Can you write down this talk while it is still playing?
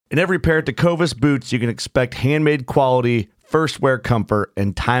In every pair of Tecovas boots, you can expect handmade quality, first wear comfort,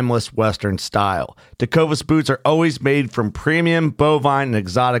 and timeless Western style. Tecovas boots are always made from premium, bovine, and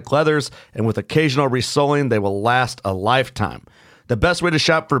exotic leathers, and with occasional resoling, they will last a lifetime. The best way to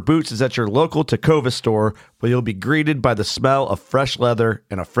shop for boots is at your local Tecovas store, where you'll be greeted by the smell of fresh leather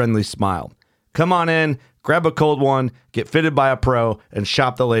and a friendly smile. Come on in, grab a cold one, get fitted by a pro, and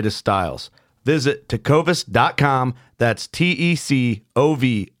shop the latest styles. Visit Tecovas.com, that's Tecovas.com,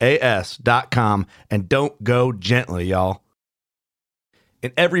 and don't go gently, y'all.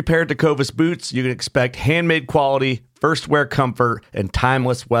 In every pair of Tecovas boots, you can expect handmade quality, first wear comfort, and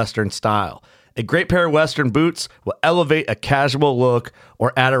timeless Western style. A great pair of Western boots will elevate a casual look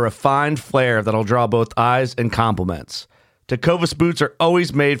or add a refined flair that'll draw both eyes and compliments. Tecovas boots are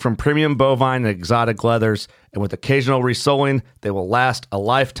always made from premium bovine and exotic leathers, and with occasional resoling, they will last a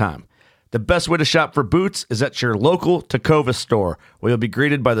lifetime. The best way to shop for boots is at your local Tecovas store, where you'll be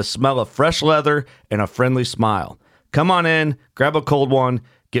greeted by the smell of fresh leather and a friendly smile. Come on in, grab a cold one,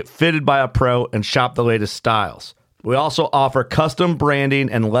 get fitted by a pro, and shop the latest styles. We also offer custom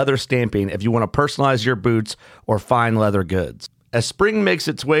branding and leather stamping if you want to personalize your boots or fine leather goods. As spring makes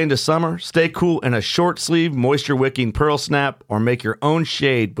its way into summer, stay cool in a short sleeve, moisture-wicking pearl snap, or make your own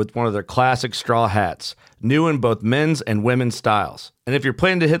shade with one of their classic straw hats, new in both men's and women's styles. And if you're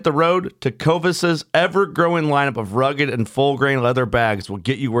planning to hit the road, Tecovas' ever-growing lineup of rugged and full-grain leather bags will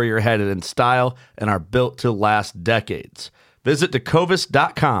get you where you're headed in style and are built to last decades. Visit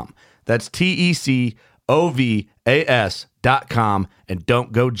Tecovas.com, that's Tecovas.com, and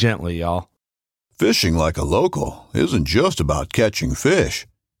don't go gently, y'all. Fishing like a local isn't just about catching fish.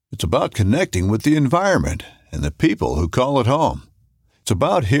 It's about connecting with the environment and the people who call it home. It's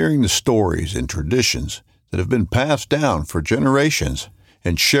about hearing the stories and traditions that have been passed down for generations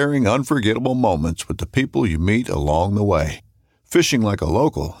and sharing unforgettable moments with the people you meet along the way. Fishing like a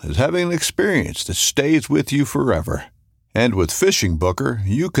local is having an experience that stays with you forever. And with Fishing Booker,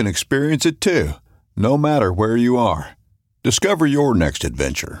 you can experience it too, no matter where you are. Discover your next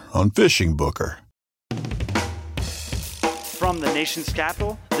adventure on Fishing Booker. From the nation's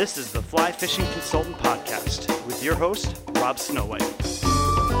capital, this is the Fly Fishing Consultant Podcast with your host, Rob Snowhite.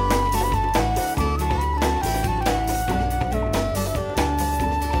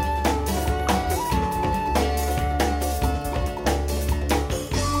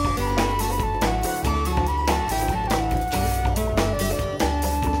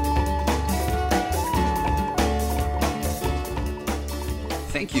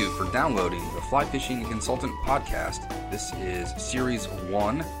 Thank you for downloading the Fly Fishing Consultant Podcast. This is Series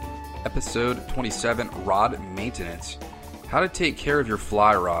 1, Episode 27, Rod Maintenance. How to take care of your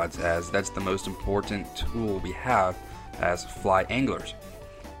fly rods, as that's the most important tool we have as fly anglers.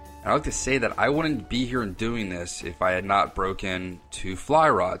 And I like to say that I wouldn't be here doing this if I had not broken 2 fly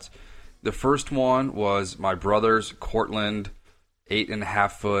rods. The first one was my brother's Cortland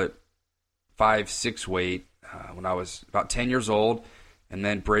 8.5 foot, 5/6 weight when I was about 10 years old. And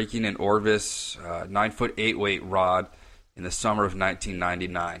then breaking an Orvis 9 foot 8 weight rod in the summer of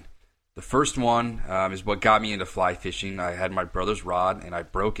 1999. The first one is what got me into fly fishing. I had my brother's rod and I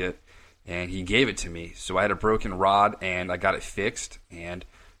broke it, and he gave it to me. So I had a broken rod and I got it fixed, and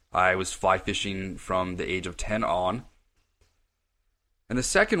I was fly fishing from the age of 10 on. And the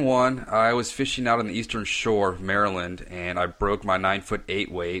second one, I was fishing out on the eastern shore of Maryland, and I broke my 9 foot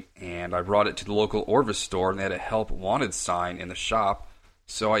 8 weight, and I brought it to the local Orvis store, and they had a help wanted sign in the shop.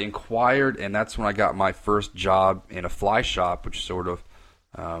 So I inquired, and that's when I got my first job in a fly shop, which sort of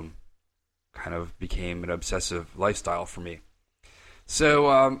kind of became an obsessive lifestyle for me.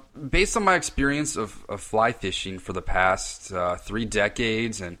 So based on my experience of fly fishing for the past 3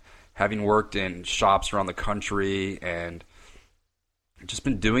 decades, and having worked in shops around the country, and just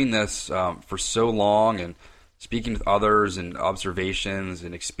been doing this for so long, and speaking with others and observations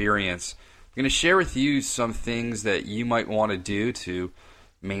and experience, I'm going to share with you some things that you might want to do to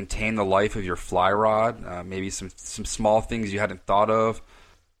maintain the life of your fly rod, maybe some small things you hadn't thought of.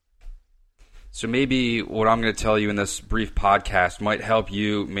 So maybe what I'm going to tell you in this brief podcast might help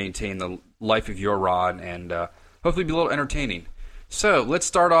you maintain the life of your rod, and hopefully be a little entertaining. So let's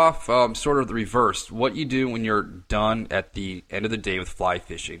start off sort of the reverse. What you do when you're done at the end of the day with fly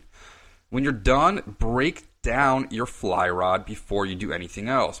fishing. When you're done, break down your fly rod before you do anything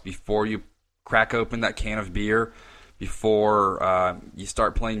else. Before you crack open that can of beer, before you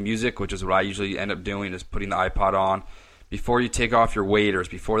start playing music, which is what I usually end up doing, is putting the iPod on, before you take off your waders,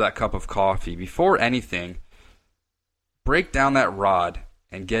 before that cup of coffee, before anything, break down that rod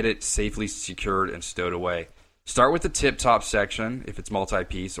and get it safely secured and stowed away. Start with the tip-top section, if it's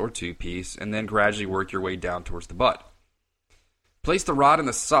multi-piece or 2-piece, and then gradually work your way down towards the butt. Place the rod in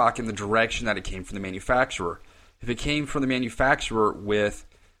the sock in the direction that it came from the manufacturer. If it came from the manufacturer with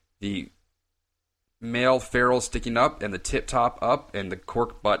the male ferrule sticking up and the tip top up and the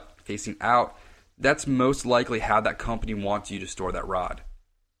cork butt facing out, that's most likely how that company wants you to store that rod.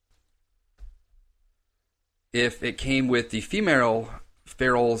 If it came with the female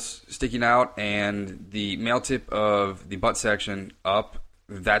ferrules sticking out and the male tip of the butt section up,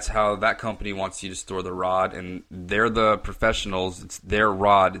 that's how that company wants you to store the rod, and they're the professionals. It's their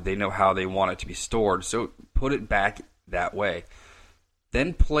rod. They know how they want it to be stored, so put it back that way.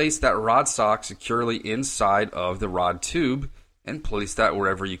 Then place that rod sock securely inside of the rod tube and place that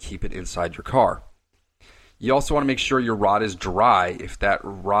wherever you keep it inside your car. You also want to make sure your rod is dry. If that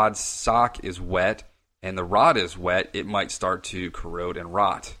rod sock is wet and the rod is wet, it might start to corrode and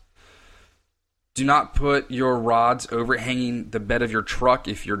rot. Do not put your rods overhanging the bed of your truck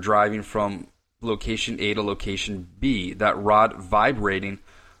if you're driving from location A to location B. That rod vibrating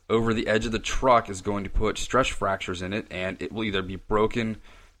over the edge of the truck is going to put stress fractures in it, and it will either be broken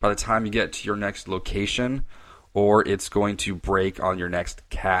by the time you get to your next location, or it's going to break on your next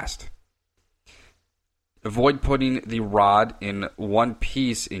cast. Avoid putting the rod in one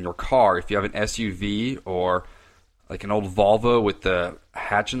piece in your car. If you have an SUV or like an old Volvo with the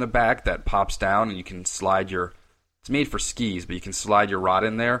hatch in the back that pops down and you can slide it's made for skis, but you can slide your rod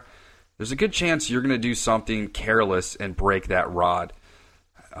in there, there's a good chance you're going to do something careless and break that rod.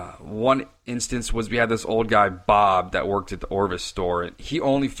 One instance was we had this old guy, Bob, that worked at the Orvis store, and he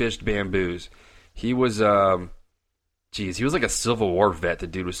only fished bamboos. He was, he was like a Civil War vet. The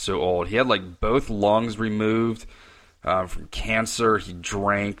dude was so old. He had like both lungs removed from cancer. He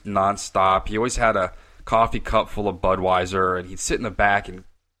drank nonstop. He always had a coffee cup full of Budweiser, and he'd sit in the back and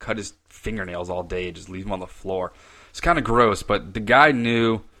cut his fingernails all day, just leave them on the floor. It's kind of gross, but the guy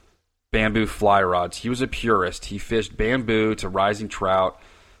knew bamboo fly rods. He was a purist. He fished bamboo to rising trout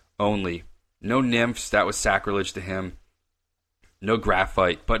only. No nymphs, that was sacrilege to him. No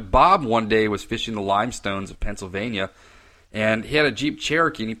graphite. But Bob one day was fishing the limestones of Pennsylvania, and he had a Jeep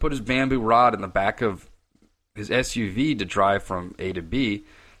Cherokee, and he put his bamboo rod in the back of his SUV to drive from A to B,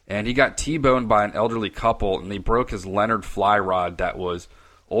 and he got T-boned by an elderly couple, and they broke his Leonard fly rod that was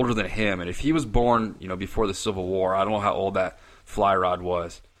older than him. And if he was born, before the Civil War, I don't know how old that fly rod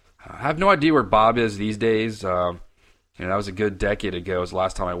was. I have no idea where Bob is these days. That was a good decade ago. It was the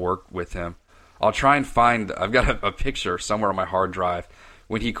last time I worked with him. I'll try and find, I've got a picture somewhere on my hard drive.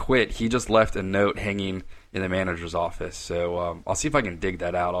 When he quit, he just left a note hanging in the manager's office. So I'll see if I can dig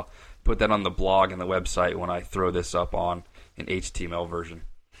that out. I'll put that on the blog and the website when I throw this up on an HTML version.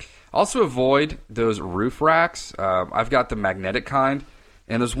 Also avoid those roof racks. I've got the magnetic kind.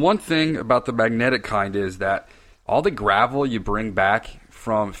 And there's one thing about the magnetic kind is that all the gravel you bring back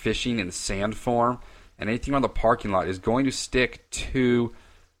from fishing in sand form and anything on the parking lot is going to stick to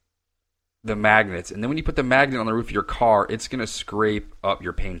the magnets. And then when you put the magnet on the roof of your car, it's going to scrape up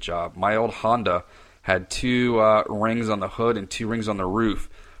your paint job. My old Honda had 2 rings on the hood and 2 rings on the roof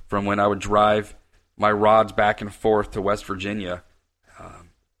from when I would drive my rods back and forth to West Virginia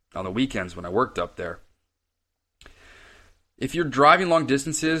on the weekends when I worked up there. If you're driving long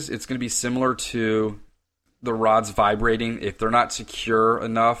distances, it's going to be similar to the rods vibrating. If they're not secure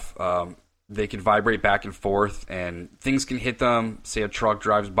enough, they could vibrate back and forth, and things can hit them. Say a truck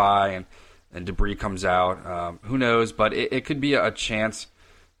drives by and debris comes out. Who knows? But it could be a chance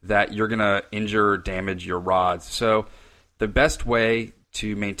that you're going to injure or damage your rods. So the best way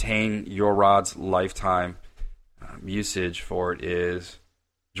to maintain your rod's lifetime usage for it is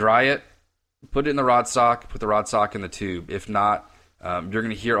dry it, put it in the rod sock, put the rod sock in the tube. If not, you're going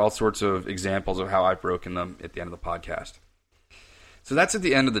to hear all sorts of examples of how I've broken them at the end of the podcast. So that's at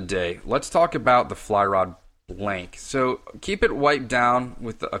the end of the day. Let's talk about the fly rod blank. So keep it wiped down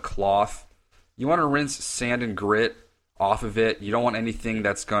with a cloth. You want to rinse sand and grit off of it. You don't want anything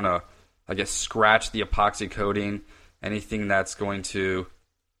that's going to, scratch the epoxy coating, anything that's going to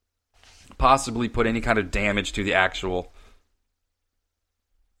possibly put any kind of damage to the actual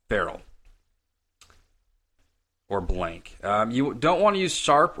ferrule or blank. You don't want to use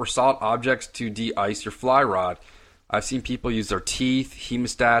sharp or solid objects to de-ice your fly rod. I've seen people use their teeth,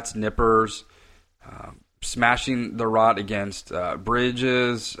 hemostats, nippers, smashing the rod against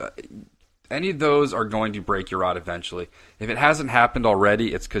bridges. Any of those are going to break your rod eventually. If it hasn't happened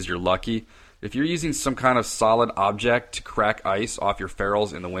already, it's because you're lucky. If you're using some kind of solid object to crack ice off your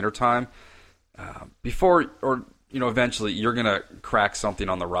ferrules in the wintertime, eventually you're going to crack something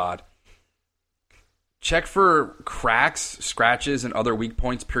on the rod. Check for cracks, scratches, and other weak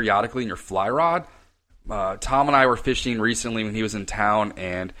points periodically in your fly rod. Tom and I were fishing recently when he was in town,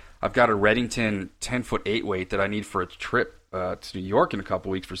 and I've got a Redington 10-foot 8 weight that I need for a trip to New York in a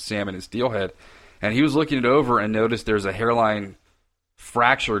couple weeks for salmon and steelhead, and he was looking it over and noticed there's a hairline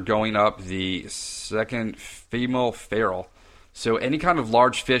fracture going up the second female ferrule. So any kind of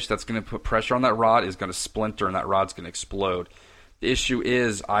large fish that's going to put pressure on that rod is going to splinter and that rod's going to explode. The issue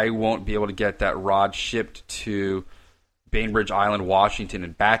is I won't be able to get that rod shipped to Bainbridge Island, Washington,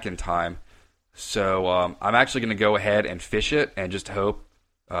 and back in time. So I'm actually going to go ahead and fish it and just hope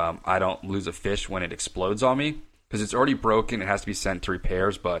I don't lose a fish when it explodes on me, because it's already broken. It has to be sent to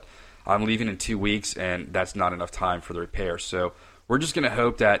repairs, but I'm leaving in 2 weeks, and that's not enough time for the repair. So we're just going to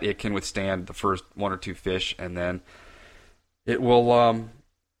hope that it can withstand the first 1 or 2 fish, and then it will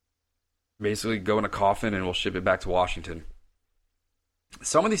basically go in a coffin, and we'll ship it back to Washington.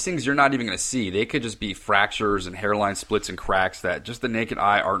 Some of these things you're not even going to see. They could just be fractures and hairline splits and cracks that just the naked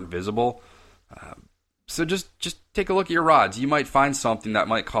eye aren't visible. So just take a look at your rods. You might find something that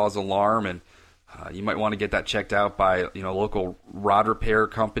might cause alarm, and you might want to get that checked out by a local rod repair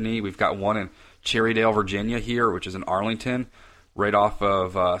company. We've got one in Cherrydale, Virginia here, which is in Arlington, right off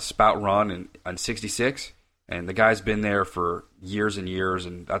of Spout Run on 66. And the guy's been there for years and years,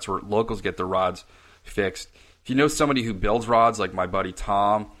 and that's where locals get their rods fixed. If you know somebody who builds rods, like my buddy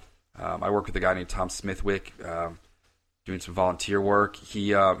Tom, I work with a guy named Tom Smithwick, doing some volunteer work.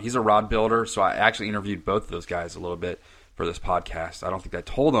 He's a rod builder, so I actually interviewed both of those guys a little bit for this podcast. I don't think I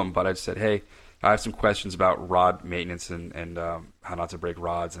told them, but I just said, hey, I have some questions about rod maintenance and how not to break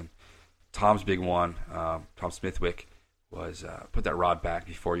rods. And Tom's big one, Tom Smithwick, was put that rod back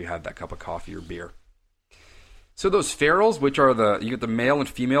before you have that cup of coffee or beer. So those ferrules, which are you get the male and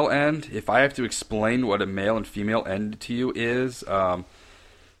female end. If I have to explain what a male and female end to you is,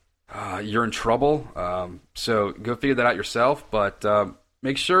 you're in trouble. So go figure that out yourself. But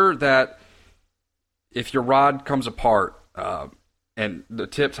make sure that if your rod comes apart and the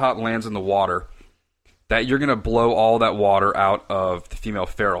tip top lands in the water, that you're going to blow all that water out of the female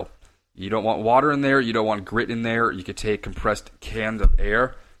ferrule. You don't want water in there. You don't want grit in there. You could take compressed cans of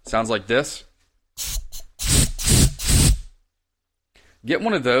air. Sounds like this. Get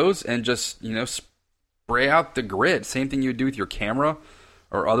one of those and just, spray out the grit. Same thing you would do with your camera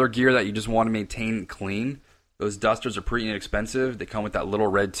or other gear that you just want to maintain clean. Those dusters are pretty inexpensive. They come with that little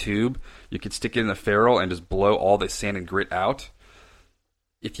red tube. You could stick it in the ferrule and just blow all the sand and grit out.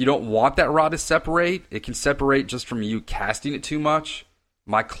 If you don't want that rod to separate, it can separate just from you casting it too much.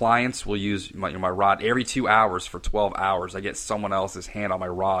 My clients will use my rod every 2 hours for 12 hours. I get someone else's hand on my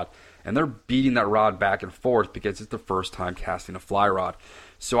rod, and they're beating that rod back and forth because it's the first time casting a fly rod.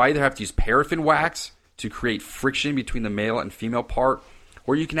 So I either have to use paraffin wax to create friction between the male and female part,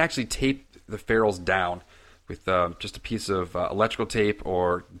 or you can actually tape the ferrules down with just a piece of electrical tape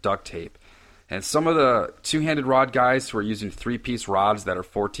or duct tape. And some of the two-handed rod guys who are using 3-piece rods that are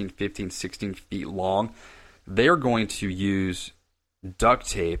 14, 15, 16 feet long, they're going to use duct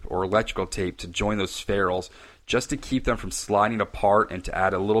tape or electrical tape to join those ferrules just to keep them from sliding apart and to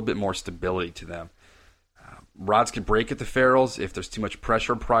add a little bit more stability to them. Rods can break at the ferrules if there's too much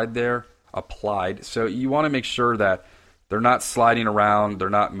pressure applied. So you want to make sure that they're not sliding around, they're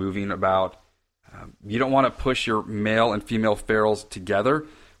not moving about. You don't want to push your male and female ferrules together.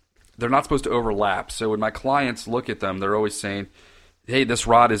 They're not supposed to overlap. So when my clients look at them, they're always saying, hey, this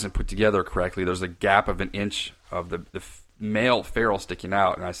rod isn't put together correctly. There's a gap of 1 inch of the male ferrule sticking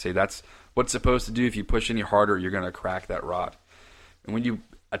out. And I say that's what it's supposed to do. If you push any harder, you're going to crack that rod. And when you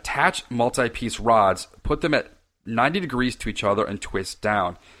attach multi-piece rods, put them at 90 degrees to each other and twist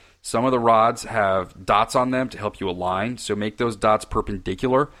down. Some of the rods have dots on them to help you align. So make those dots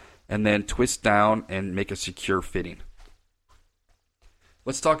perpendicular and then twist down and make a secure fitting.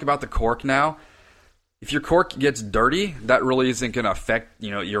 Let's talk about the cork now. If your cork gets dirty, that really isn't going to affect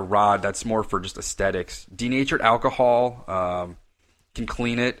your rod. That's more for just aesthetics. Denatured alcohol can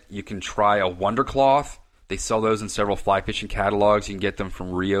clean it. You can try a Wonder Cloth. They sell those in several fly fishing catalogs. You can get them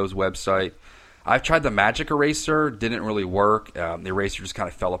from Rio's website. I've tried the Magic Eraser. Didn't really work. The eraser just kind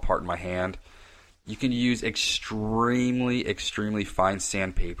of fell apart in my hand. You can use extremely, extremely fine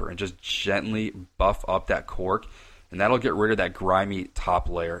sandpaper and just gently buff up that cork, and that'll get rid of that grimy top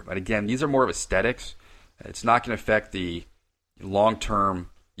layer. But again, these are more of aesthetics. It's not going to affect the long-term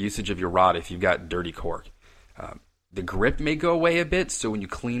usage of your rod if you've got dirty cork. The grip may go away a bit, so when you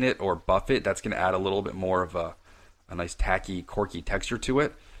clean it or buff it, that's going to add a little bit more of a nice tacky, corky texture to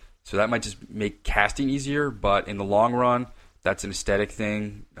it. So that might just make casting easier, but in the long run, that's an aesthetic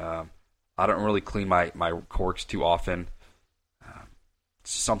thing. I don't really clean my corks too often.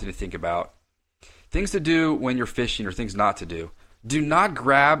 It's something to think about. Things to do when you're fishing or things not to do. Do not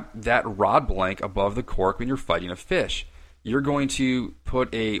grab that rod blank above the cork when you're fighting a fish. You're going to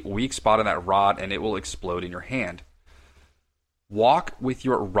put a weak spot on that rod and it will explode in your hand. Walk with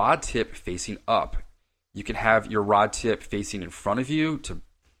your rod tip facing up. You can have your rod tip facing in front of you to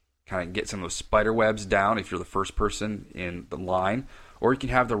kind of get some of those spider webs down if you're the first person in the line, or you can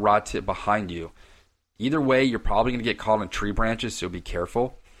have the rod tip behind you. Either way, you're probably going to get caught in tree branches, so be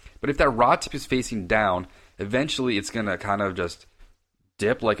careful. But if that rod tip is facing down, eventually it's going to kind of just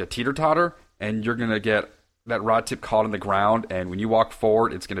dip like a teeter-totter, and you're going to get that rod tip caught in the ground, and when you walk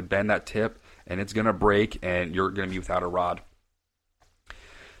forward, it's going to bend that tip, and it's going to break, and you're going to be without a rod.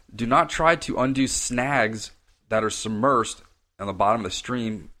 Do not try to undo snags that are submersed on the bottom of the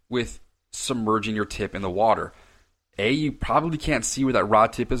stream with submerging your tip in the water. You probably can't see where that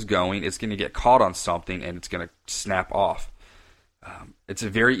rod tip is going. It's going to get caught on something, and it's going to snap off. It's a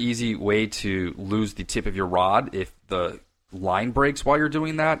very easy way to lose the tip of your rod if the line breaks while you're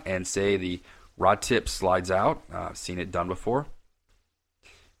doing that, and say the rod tip slides out. I've seen it done before.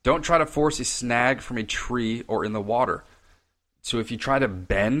 Don't try to force a snag from a tree or in the water. So if you try to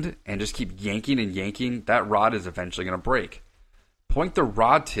bend and just keep yanking and yanking, that rod is eventually going to break. Point the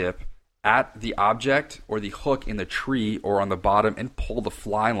rod tip at the object or the hook in the tree or on the bottom and pull the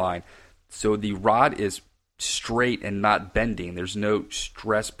fly line so the rod is straight and not bending. There's no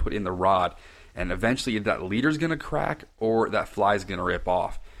stress put in the rod, and eventually that leader's going to crack or that fly is going to rip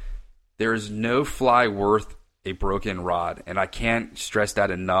off. There is no fly worth a broken rod, and I can't stress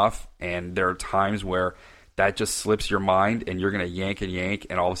that enough. And there are times where that just slips your mind and you're going to yank and yank,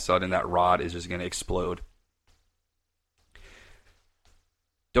 and all of a sudden that rod is just going to explode.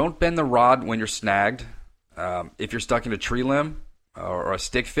 Don't bend the rod when you're snagged. If you're stuck in a tree limb or a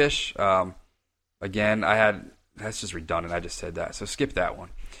stickfish, again, that's just redundant. I just said that, so skip that one.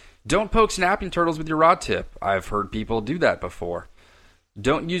 Don't poke snapping turtles with your rod tip. I've heard people do that before.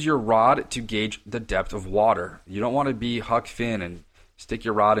 Don't use your rod to gauge the depth of water. You don't want to be Huck Finn and stick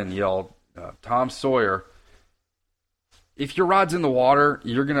your rod and yell, Tom Sawyer. If your rod's in the water,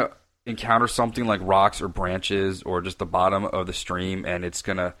 you're going to encounter something like rocks or branches or just the bottom of the stream, and it's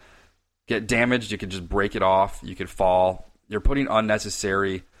going to get damaged. You could just break it off. You could fall. You're putting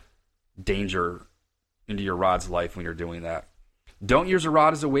unnecessary danger into your rod's life when you're doing that. Don't use a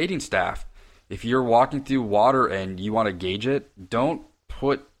rod as a wading staff. If you're walking through water and you want to gauge it, don't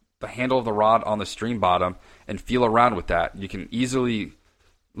put the handle of the rod on the stream bottom and feel around with that. You can easily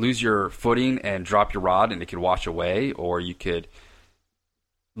lose your footing and drop your rod and it could wash away, or you could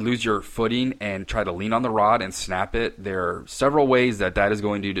lose your footing and try to lean on the rod and snap it. There are several ways that is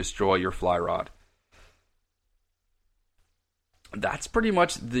going to destroy your fly rod. That's pretty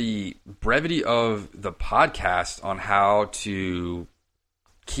much the brevity of the podcast on how to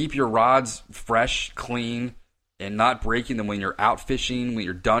keep your rods fresh, clean, and not breaking them when you're out fishing, when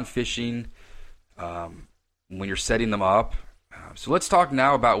you're done fishing, when you're setting them up. So let's talk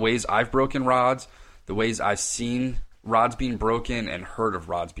now about ways I've broken rods, the ways I've seen rods being broken and heard of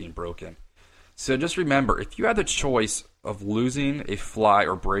rods being broken. So just remember, if you had the choice of losing a fly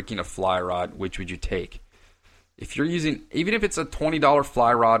or breaking a fly rod, which would you take? If you're using, even if it's a $20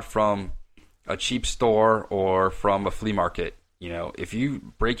 fly rod from a cheap store or from a flea market, if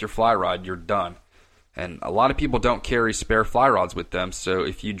you break your fly rod, you're done. And a lot of people don't carry spare fly rods with them, so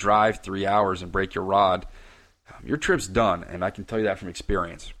if you drive 3 hours and break your rod, your trip's done, and I can tell you that from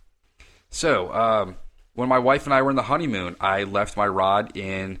experience. So, when my wife and I were in the honeymoon, I left my rod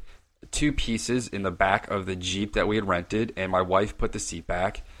in 2 pieces in the back of the Jeep that we had rented, and my wife put the seat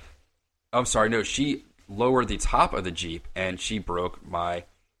back. She lowered the top of the Jeep, and she broke my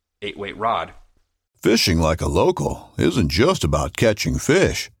 8-weight rod. Fishing like a local isn't just about catching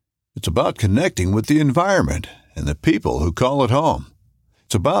fish. It's about connecting with the environment and the people who call it home.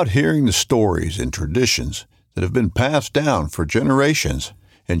 It's about hearing the stories and traditions that have been passed down for generations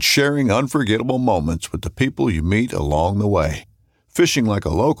and sharing unforgettable moments with the people you meet along the way. Fishing like a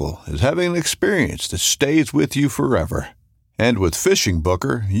local is having an experience that stays with you forever. And with Fishing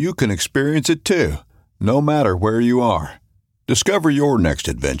Booker, you can experience it too, no matter where you are. Discover your next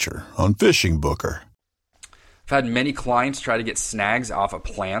adventure on Fishing Booker. I've had many clients try to get snags off of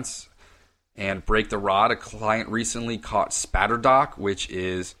plants and break the rod. A client recently caught spatterdock, which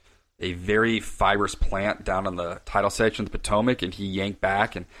is a very fibrous plant down on the tidal section of the Potomac, and he yanked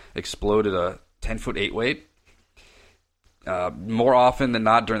back and exploded a 10-foot 8-weight. More often than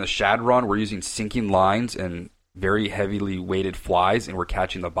not during the shad run, we're using sinking lines and very heavily weighted flies, and we're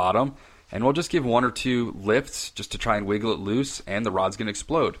catching the bottom. And we'll just give 1 or 2 lifts just to try and wiggle it loose, and the rod's going to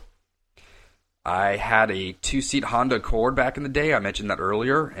explode. I had a 2-seat Honda Accord back in the day. I mentioned that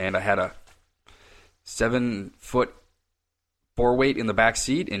earlier. And I had a 7-foot 4-weight in the back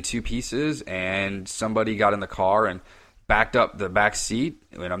seat in 2 pieces. And somebody got in the car and backed up the back seat.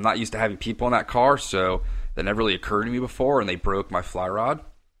 And I'm not used to having people in that car. So that never really occurred to me before, and they broke my fly rod.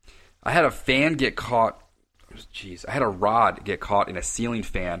 I had a fan get caught. I had a rod get caught in a ceiling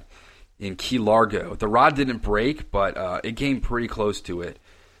fan in Key Largo. The rod didn't break, but it came pretty close to it.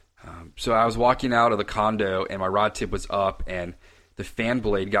 So I was walking out of the condo, and my rod tip was up, and the fan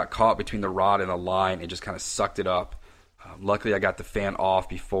blade got caught between the rod and the line and just kind of sucked it up. Luckily, I got the fan off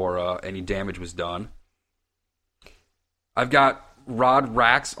before any damage was done. I've got rod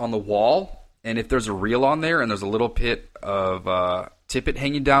racks on the wall, and if there's a reel on there and there's a little bit of tippet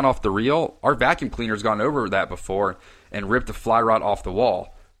hanging down off the reel, our vacuum cleaner's gone over that before and ripped the fly rod off the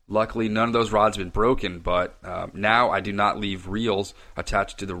wall. Luckily, none of those rods have been broken, but now I do not leave reels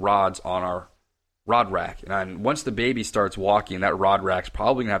attached to the rods on our rod rack. And once the baby starts walking, that rod rack's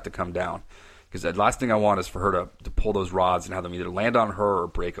probably going to have to come down, because the last thing I want is for her to pull those rods and have them either land on her or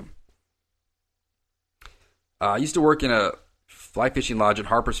break them. I used to work in a fly fishing lodge in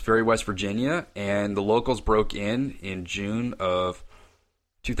Harpers Ferry, West Virginia, and the locals broke in June of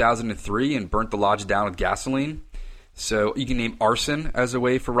 2003 and burnt the lodge down with gasoline. So you can name arson as a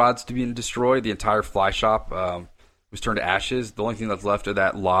way for rods to be destroyed. The entire fly shop was turned to ashes. The only thing that's left of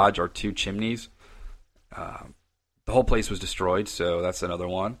that lodge are 2 chimneys. The whole place was destroyed, so that's another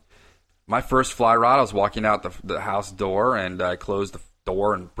one. My first fly rod, I was walking out the house door, and I closed the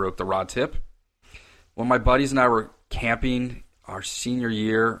door and broke the rod tip. When my buddies and I were camping our senior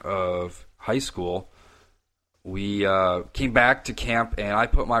year of high school, we came back to camp, and I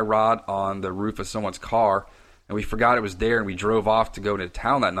put my rod on the roof of someone's car, and we forgot it was there, and we drove off to go to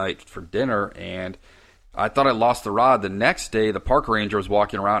town that night for dinner, and I thought I lost the rod. The next day, the park ranger was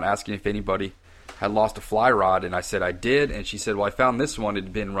walking around asking if anybody had lost a fly rod, and I said I did, and she said, well, I found this one. It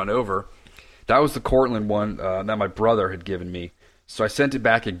had been run over. That was the Cortland one that my brother had given me. So I sent it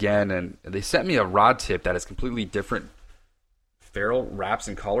back again, and they sent me a rod tip that has completely different ferrule wraps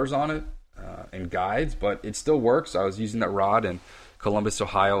and colors on it and guides, but it still works. I was using that rod in Columbus,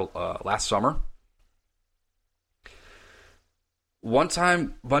 Ohio last summer. One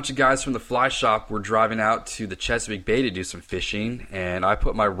time, a bunch of guys from the fly shop were driving out to the Chesapeake Bay to do some fishing, and I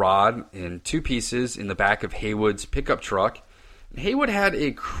put my rod in 2 pieces in the back of Haywood's pickup truck. Haywood had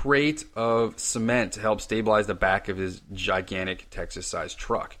a crate of cement to help stabilize the back of his gigantic Texas-sized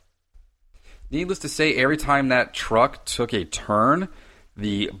truck. Needless to say, every time that truck took a turn,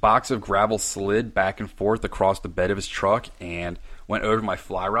 the box of gravel slid back and forth across the bed of his truck and went over my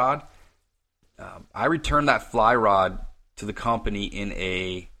fly rod. I returned that fly rod to the company in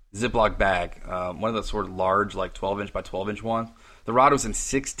a Ziploc bag, one of the sort of large, like 12-inch by 12-inch ones. The rod was in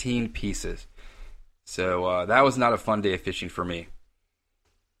 16 pieces. So that was not a fun day of fishing for me.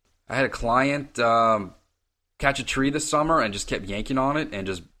 I had a client catch a tree this summer and just kept yanking on it and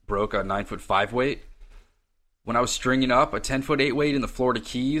just broke a 9-foot 5-weight. When I was stringing up a 10-foot 8-weight in the Florida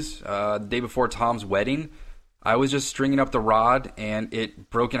Keys the day before Tom's wedding, I was just stringing up the rod and it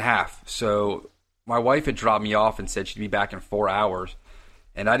broke in half. So my wife had dropped me off and said she'd be back in 4 hours.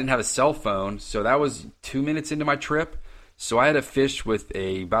 And I didn't have a cell phone, so that was 2 minutes into my trip. So I had to fish with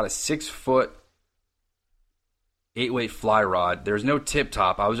about a 6-foot 8-weight fly rod. There's no tip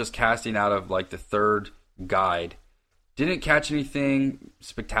top. I was just casting out of like the 3rd guide. Didn't catch anything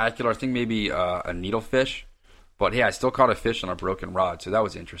spectacular. I think maybe a needlefish. But yeah, I still caught a fish on a broken rod, so that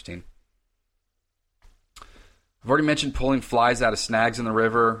was interesting. I've already mentioned pulling flies out of snags in the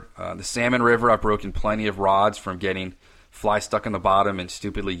river. The Salmon River, I've broken plenty of rods from getting flies stuck in the bottom and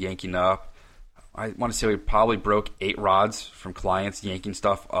stupidly yanking up. I want to say we probably broke 8 rods from clients yanking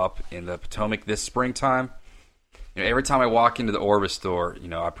stuff up in the Potomac this springtime. Every time I walk into the Orvis store,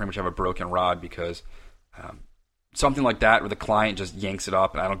 I pretty much have a broken rod because something like that where the client just yanks it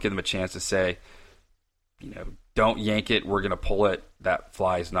up and I don't give them a chance to say, don't yank it, we're going to pull it. That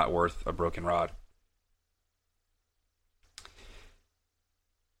fly is not worth a broken rod.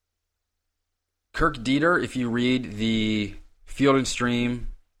 Kirk Dieter, if you read the Field and Stream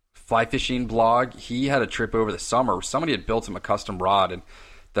fly fishing blog, he had a trip over the summer where somebody had built him a custom rod and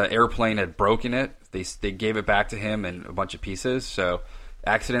the airplane had broken it. They gave it back to him in a bunch of pieces. So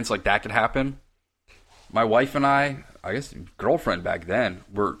accidents like that could happen. My wife and I guess girlfriend back then,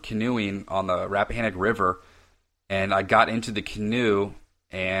 were canoeing on the Rappahannock River, and I got into the canoe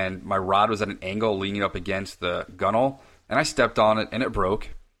and my rod was at an angle leaning up against the gunnel, and I stepped on it and it broke.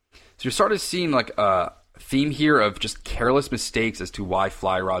 So you're starting to see like a theme here of just careless mistakes as to why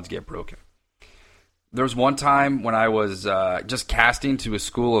fly rods get broken. There was one time when I was just casting to a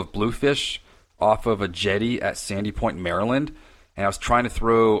school of bluefish off of a jetty at Sandy Point, Maryland, and I was trying to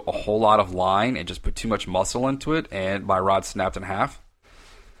throw a whole lot of line and just put too much muscle into it, and my rod snapped in half.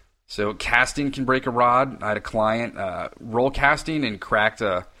 So casting can break a rod. I had a client roll casting and cracked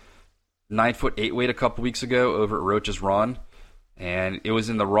a 9-foot 8-weight a couple weeks ago over at Roach's Run, and it was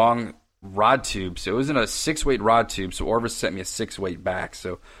in the wrong rod tube. So it was in a 6-weight rod tube, so Orvis sent me a 6-weight back.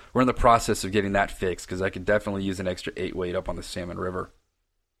 So we're in the process of getting that fixed because I could definitely use an extra 8-weight up on the Salmon River.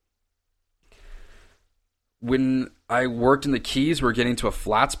 When I worked in the Keys, we were getting to a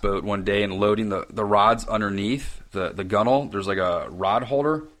flats boat one day and loading the rods underneath the gunnel. There's like a rod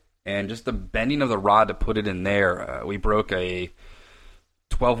holder, and just the bending of the rod to put it in there, we broke a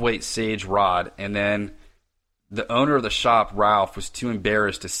 12-weight Sage rod, and then the owner of the shop, Ralph, was too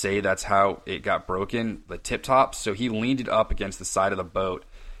embarrassed to say that's how it got broken, the tip top, so he leaned it up against the side of the boat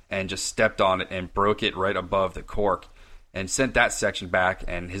and just stepped on it and broke it right above the cork and sent that section back,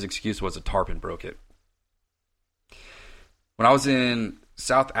 and his excuse was a tarpon broke it. When I was in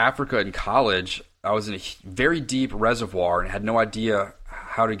South Africa in college, I was in a very deep reservoir and had no idea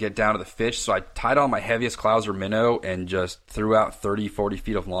how to get down to the fish, so I tied on my heaviest Clouser minnow and just threw out 30, 40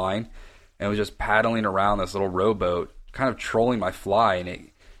 feet of line and was just paddling around this little rowboat, kind of trolling my fly, and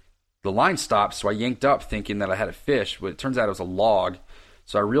the line stopped, so I yanked up thinking that I had a fish, but it turns out it was a log.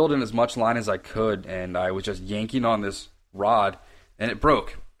 So I reeled in as much line as I could, and I was just yanking on this rod, and it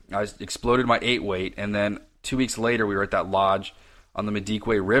broke. I exploded my 8-weight, and then 2 weeks later, we were at that lodge on the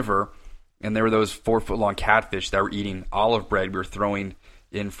Madikwe River, and there were those 4-foot-long catfish that were eating olive bread we were throwing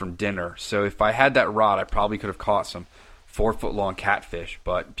in from dinner. So if I had that rod, I probably could have caught some 4-foot-long catfish,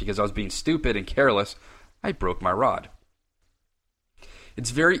 but because I was being stupid and careless, I broke my rod.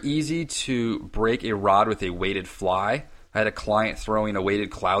 It's very easy to break a rod with a weighted fly. I had a client throwing a weighted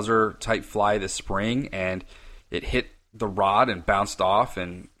Clouser-type fly this spring, and it hit the rod and bounced off,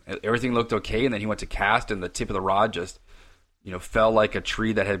 and everything looked okay, and then he went to cast, and the tip of the rod just, fell like a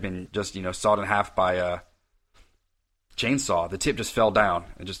tree that had been just, sawed in half by a chainsaw. The tip just fell down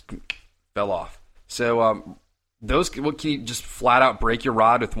and just fell off. So those can you just flat out break your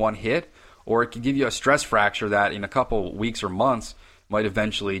rod with one hit, or it can give you a stress fracture that in a couple weeks or months might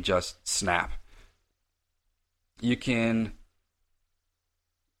eventually just snap. You can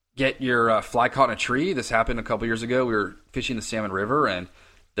get your fly caught in a tree. This happened a couple years ago. We were fishing the Salmon River, and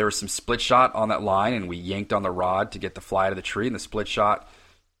there was some split shot on that line, and we yanked on the rod to get the fly out of the tree, and the split shot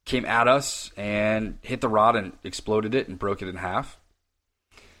came at us and hit the rod and exploded it and broke it in half.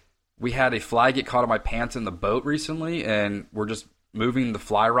 We had a fly get caught on my pants in the boat recently, and we're just moving the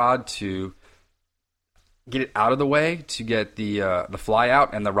fly rod to get it out of the way to get the fly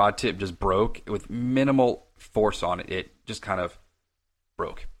out, and the rod tip just broke with minimal force on it. It just kind of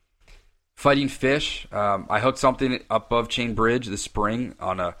broke. Fighting fish, I hooked something up above Chain Bridge this spring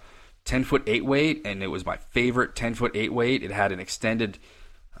on a 10-foot 8-weight, and it was my favorite 10-foot 8-weight. It had an extended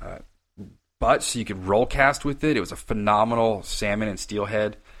butt so you could roll cast with it. It was a phenomenal salmon and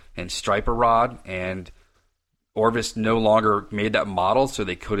steelhead and striper rod, and Orvis no longer made that model, so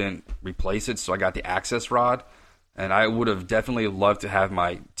they couldn't replace it, so I got the Access rod, and I would have definitely loved to have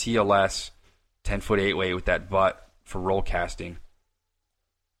my TLS 10-foot 8-weight with that butt for roll casting.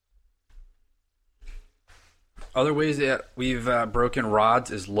 Other ways that we've broken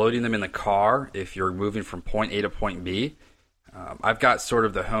rods is loading them in the car if you're moving from point A to point B. I've got sort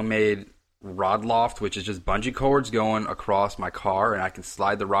of the homemade rod loft, which is just bungee cords going across my car, and I can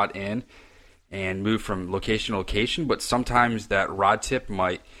slide the rod in and move from location to location, but sometimes that rod tip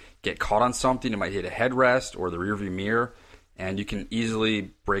might get caught on something. It might hit a headrest or the rearview mirror, and you can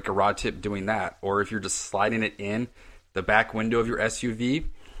easily break a rod tip doing that. Or if you're just sliding it in the back window of your SUV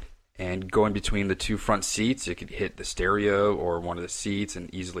and going between the two front seats, it could hit the stereo or one of the seats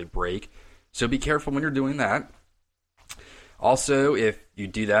and easily break. So be careful when you're doing that. Also, if you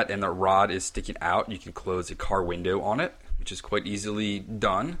do that and the rod is sticking out, you can close a car window on it, which is quite easily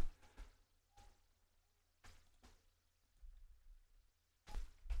done.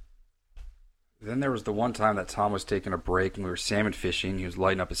 Then there was the one time that Tom was taking a break and we were salmon fishing. He was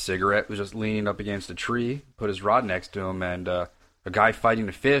lighting up a cigarette, was just leaning up against a tree, put his rod next to him, and a guy fighting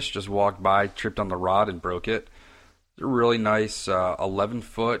a fish just walked by, tripped on the rod, and broke it. It's a really nice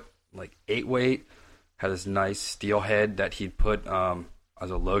 11-foot, 8-weight. Had this nice steel head that he'd put as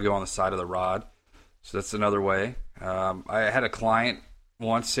a logo on the side of the rod. So that's another way. I had a client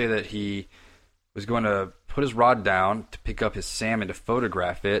once say that he was going to put his rod down to pick up his salmon to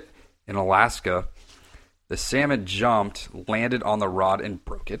photograph it in Alaska. The salmon jumped, landed on the rod, and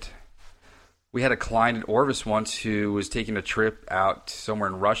broke it. We had a client at Orvis once who was taking a trip out somewhere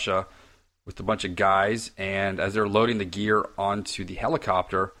in Russia with a bunch of guys, and as they were loading the gear onto the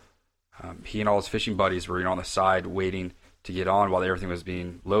helicopter, he and all his fishing buddies were on the side waiting to get on while everything was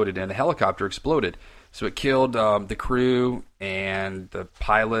being loaded, and the helicopter exploded. So it killed the crew and the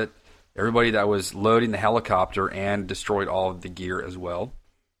pilot, everybody that was loading the helicopter, and destroyed all of the gear as well.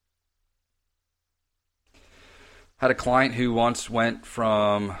 Had a client who once went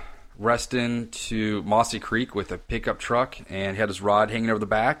from Reston to Mossy Creek with a pickup truck, and he had his rod hanging over the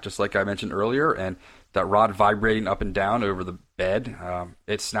back, just like I mentioned earlier, and that rod vibrating up and down over the bed.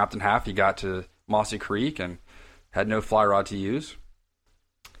 It snapped in half. He got to Mossy Creek and had no fly rod to use.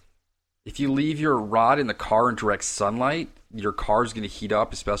 If you leave your rod in the car in direct sunlight, your car is going to heat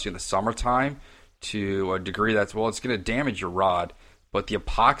up, especially in the summertime, to a degree that's, well, it's going to damage your rod. But the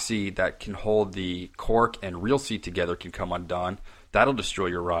epoxy that can hold the cork and reel seat together can come undone. That'll destroy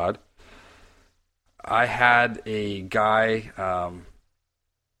your rod. I had a guy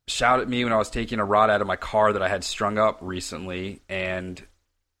shout at me when I was taking a rod out of my car that I had strung up recently, and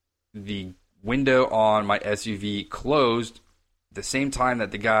the window on my SUV closed the same time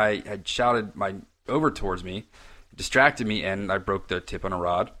that the guy had shouted over towards me, distracted me, and I broke the tip on a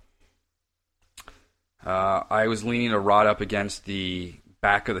rod. I was leaning a rod up against the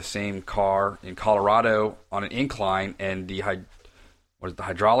back of the same car in Colorado on an incline, and the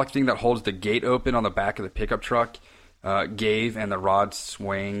hydraulic thing that holds the gate open on the back of the pickup truck gave, and the rod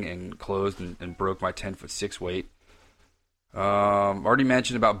swung and closed and broke my 10'6" weight. Already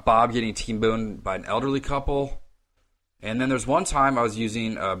mentioned about Bob getting T-boned by an elderly couple. And then there's one time I was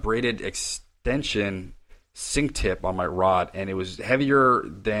using a braided extension sink tip on my rod, and it was heavier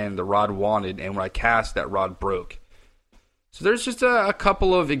than the rod wanted, and when I cast, that rod broke. So there's just a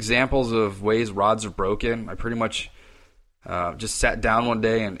couple of examples of ways rods are broken. I pretty much just sat down one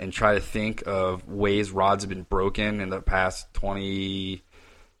day and tried to think of ways rods have been broken in the past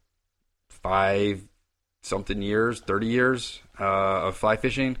 25-something years, 30 years of fly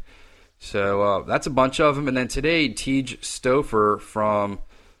fishing. So that's a bunch of them. And then today, Tej Stouffer from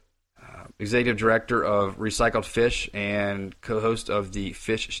Executive Director of Recycled Fish and co-host of the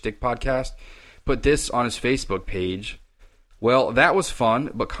Fish Shtick podcast, put this on his Facebook page. Well, that was fun,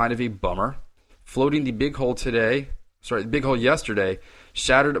 but kind of a bummer. Floating the big hole yesterday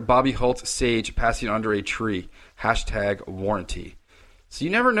shattered Bobby Holt's sage passing under a tree. #warranty. So you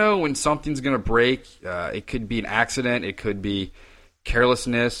never know when something's going to break. It could be an accident. It could be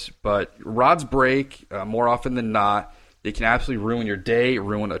carelessness. But rods break more often than not. They can absolutely ruin your day,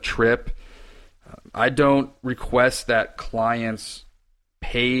 ruin a trip. I don't request that clients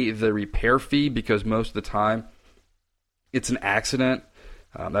pay the repair fee because most of the time it's an accident.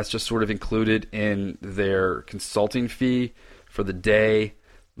 That's just sort of included in their consulting fee for the day.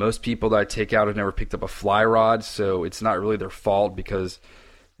 Most people that I take out have never picked up a fly rod, so it's not really their fault because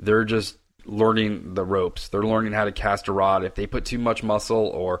they're just learning the ropes. They're learning how to cast a rod. If they put too much muscle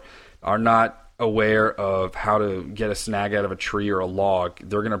or are not aware of how to get a snag out of a tree or a log,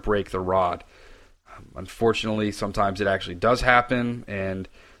 they're going to break the rod. Unfortunately, sometimes it actually does happen, and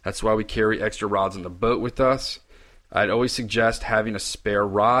that's why we carry extra rods on the boat with us. I'd always suggest having a spare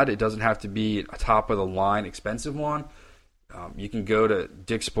rod. It doesn't have to be a top-of-the-line expensive one. You can go to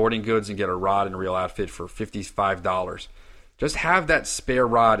Dick's Sporting Goods and get a rod and reel outfit for $55. Just have that spare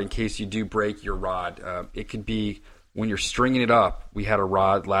rod in case you do break your rod. It could be when you're stringing it up. We had a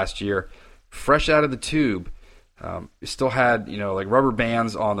rod last year, fresh out of the tube. It still had, like rubber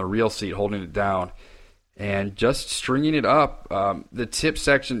bands on the reel seat holding it down. And just stringing it up, the tip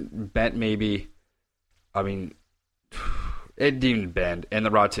section bent maybe, it didn't even bend, and the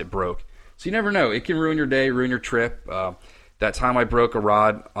rod tip broke. So you never know. It can ruin your day, ruin your trip. That time I broke a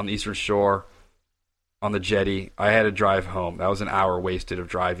rod on the Eastern Shore on the jetty, I had to drive home. That was an hour wasted of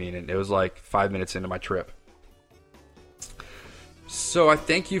driving, and it was like 5 minutes into my trip. So I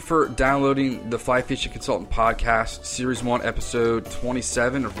thank you for downloading the Fly Fishing Consultant Podcast, Series 1, Episode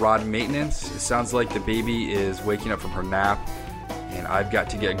 27 of Rod Maintenance. It sounds like the baby is waking up from her nap, and I've got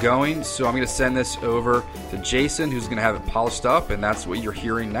to get going. So I'm going to send this over to Jason, who's going to have it polished up, and that's what you're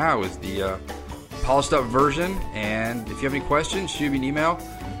hearing now is the polished up version. And if you have any questions, shoot me an email,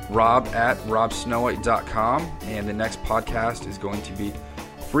 rob@robsnowhite.com, and the next podcast is going to be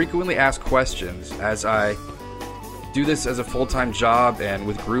frequently asked questions. As I do this as a full-time job and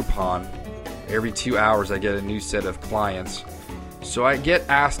with Groupon, every 2 hours I get a new set of clients. So I get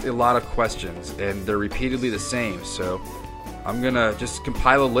asked a lot of questions, and they're repeatedly the same. So I'm going to just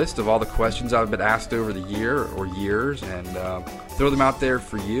compile a list of all the questions I've been asked over the year or years and throw them out there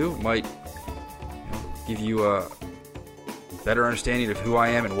for you. It might give you a better understanding of who I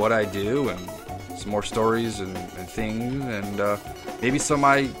am and what I do, and some more stories and things. And maybe some of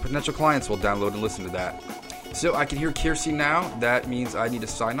my potential clients will download and listen to that. So I can hear Kiersey now. That means I need to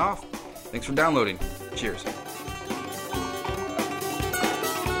sign off. Thanks for downloading. Cheers.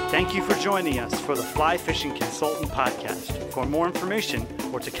 Thank you for joining us for the Fly Fishing Consultant Podcast. For more information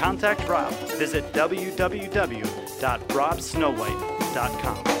or to contact Rob, visit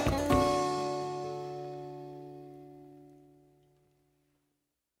www.robsnowhite.com.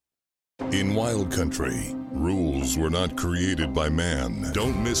 In Wild Country, rules were not created by man.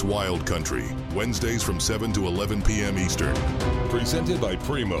 Don't miss Wild Country, Wednesdays from 7 to 11 p.m. Eastern. Presented by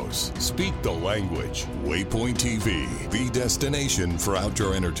Primos. Speak the language. Waypoint TV, the destination for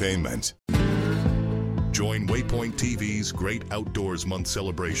outdoor entertainment. Join Waypoint TV's Great Outdoors Month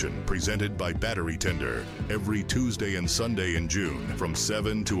celebration, presented by Battery Tender, every Tuesday and Sunday in June from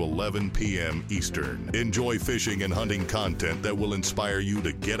 7 to 11 p.m. Eastern. Enjoy fishing and hunting content that will inspire you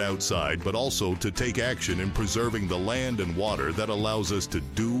to get outside, but also to take action in preserving the land and water that allows us to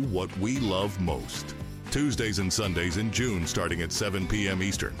do what we love most. Tuesdays and Sundays in June starting at 7 p.m.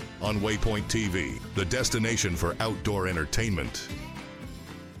 Eastern on Waypoint TV, the destination for outdoor entertainment.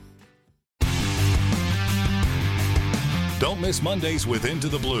 Don't miss Mondays with Into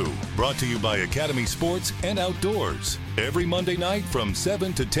the Blue, brought to you by Academy Sports and Outdoors. Every Monday night from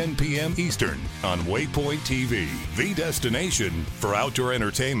 7 to 10 p.m. Eastern on Waypoint TV, the destination for outdoor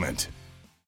entertainment.